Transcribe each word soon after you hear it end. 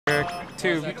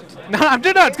two. No, no,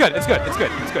 it's good. It's good. It's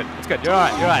good. It's good. It's good. You're all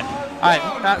right. You're all right. All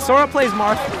right. Sora plays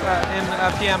Marth in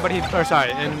PM, but in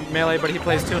Melee, but he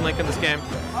plays Toon Link in this game.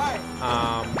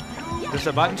 Just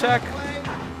a button check?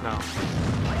 No.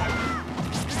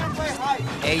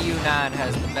 AU9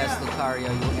 has the best Lucario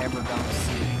you'll ever gonna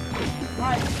see.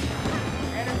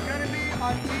 And it's gonna be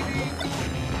on TV.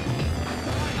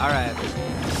 Alright,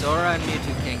 Sora and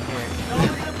Mew2King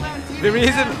here. The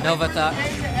reason Nova thought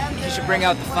you should bring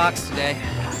out the Fox today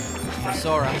for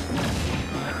Sora.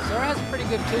 Sora has a pretty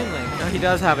good Toon Link. no, he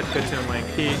does have a good Toon Link.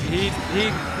 He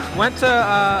went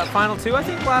to Final 2, I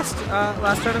think, last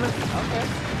tournament. Okay.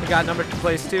 He got number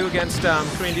place 2 against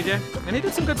Korean DJ, and he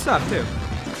did some good stuff too.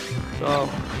 So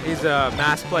he's a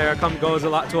mass player. Goes to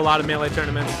a lot of Melee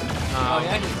tournaments. Oh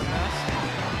yeah, he's from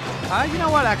Mass. You know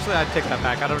what? Actually, I'd take that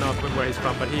back. I don't know where he's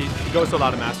from, but he goes to a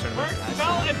lot of mass tournaments.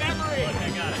 Spell and memory. I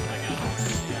got it.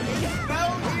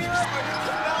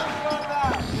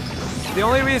 The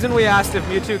only reason we asked if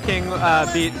Mew2King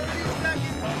beat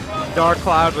Dark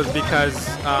Cloud was because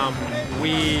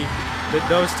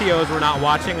those TOs were not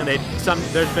watching, and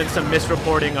there's been some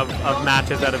misreporting of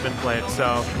matches that have been played,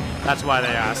 so that's why they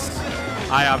asked.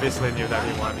 I obviously knew that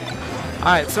he won. All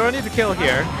right, Sora needs a kill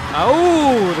here.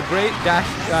 Oh, the great dash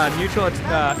neutral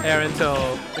air into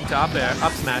up air,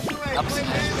 up smash. Up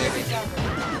smash, baby.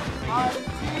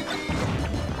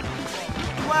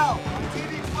 12.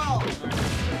 TV 12.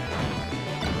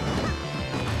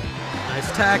 Nice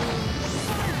attack.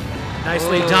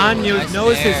 Nicely Ooh, done. nice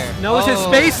Knows his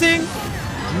Oh. spacing.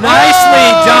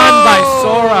 Nicely done by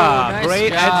Sora. Nice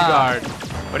Great job. edge guard.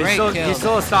 But Great he's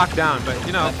still a stock down. But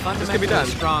you know, But this could be done.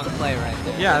 strong play right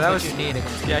there. Yeah, That's that what was you need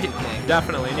against yeah, Mew2King.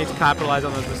 definitely. He needs to capitalize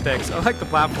on those mistakes. I like the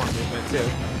platform movement too.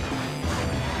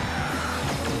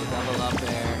 Double up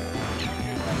there.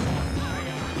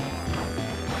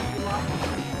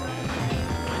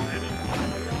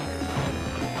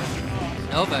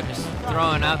 Nova just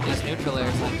throwing out these neutral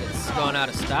airs like it's going out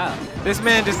of style. This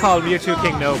man just called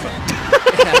Mew2King Nova.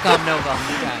 Yeah, I call him Nova all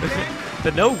the time.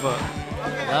 The Nova.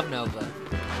 Love Nova.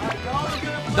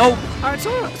 Nope. All right,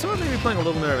 Sora may be playing a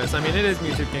little nervous. I mean, it is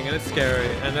Mew2King and it's scary,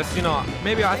 and that's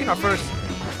maybe I think our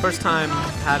first time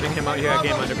having him out here at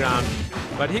Game Underground,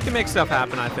 but he can make stuff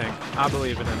happen. I think I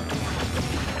believe in him.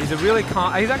 He's a really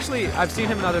calm. He's actually I've seen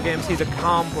him in other games. He's a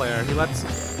calm player. He lets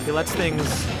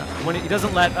things when he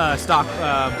doesn't let stock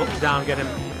down get him.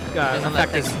 Doesn't let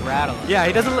things rattle. Yeah,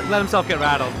 he doesn't let himself get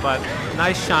rattled, but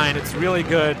nice shine. It's really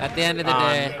good. At the end of the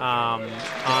day, the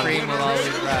cream will always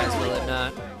rise, will it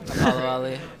not? Apollo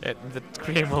Ali. The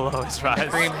cream will always rise. The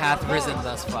cream hath risen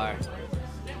thus far.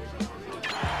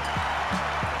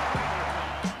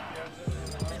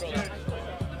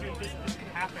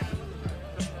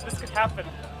 This could happen.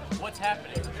 What's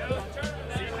happening?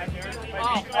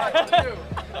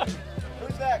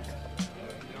 Who's next?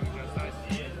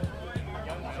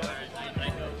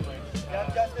 Young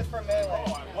Justice for Melee.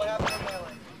 What happened in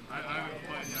Melee?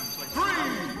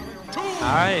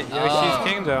 All right, Yoshi's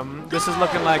Kingdom. This is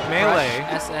looking like Melee.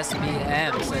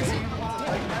 SSBM says he.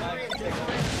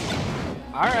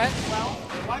 All right.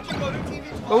 Why'd you go to TV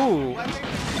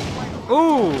 12? Ooh.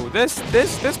 Ooh, this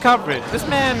coverage. This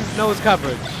man knows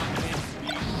coverage.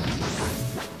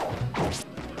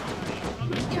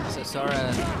 So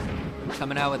Sora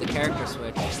coming out with a character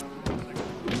switch.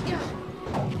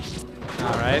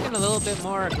 All right. Looking a little bit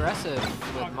more aggressive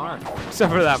with Marth.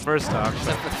 Except for that first stock.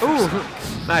 Except for the Ooh,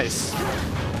 first nice.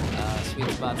 sweet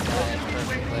spot to the edge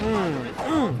perfectly.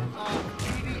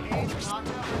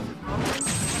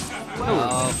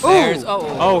 Oh, fairs.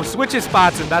 Oh, switches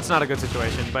spots, and that's not a good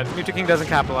situation. But Mew2King doesn't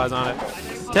capitalize on it.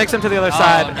 Takes him to the other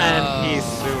side, and he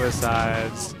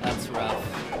suicides. That's rough.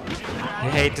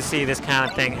 You hate to see this kind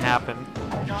of thing happen.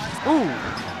 Ooh.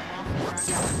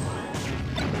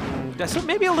 So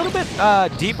maybe a little bit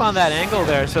deep on that angle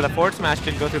there, so the forward smash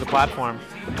didn't go through the platform.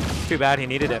 Too bad, he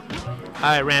needed it. All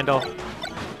right, Randall.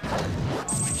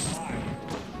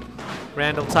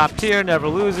 Randall top tier, never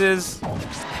loses.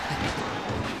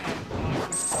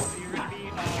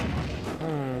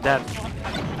 That.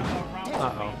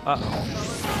 Uh-oh, uh-oh.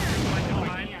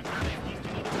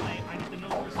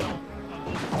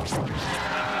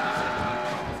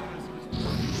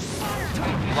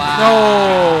 Wow. No.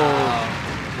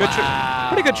 Good Wow.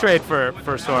 pretty good trade for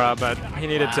Sora, but he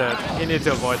needed to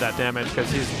avoid that damage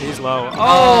because he's low.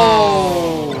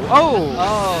 Oh. Oh.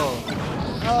 Oh.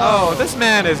 Oh, this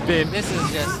man has been. This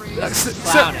is just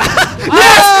clowning.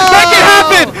 Yes! Make it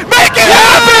happen! Make it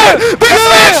happen! This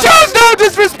man shows no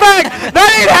disrespect! That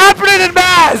ain't happening in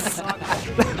Mass!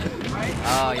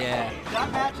 Oh, yeah.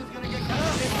 That match is going to get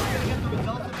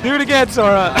cut. Do it again,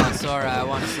 Sora. Oh, Sora, I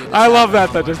want to see I love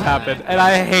that just happened, and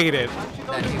I hate it.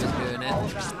 That he was doing it.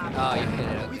 Oh, you hit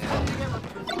it, okay.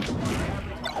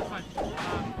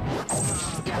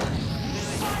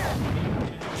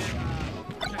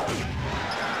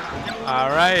 All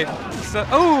right. So,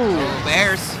 ooh,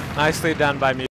 Bears. nicely done by me.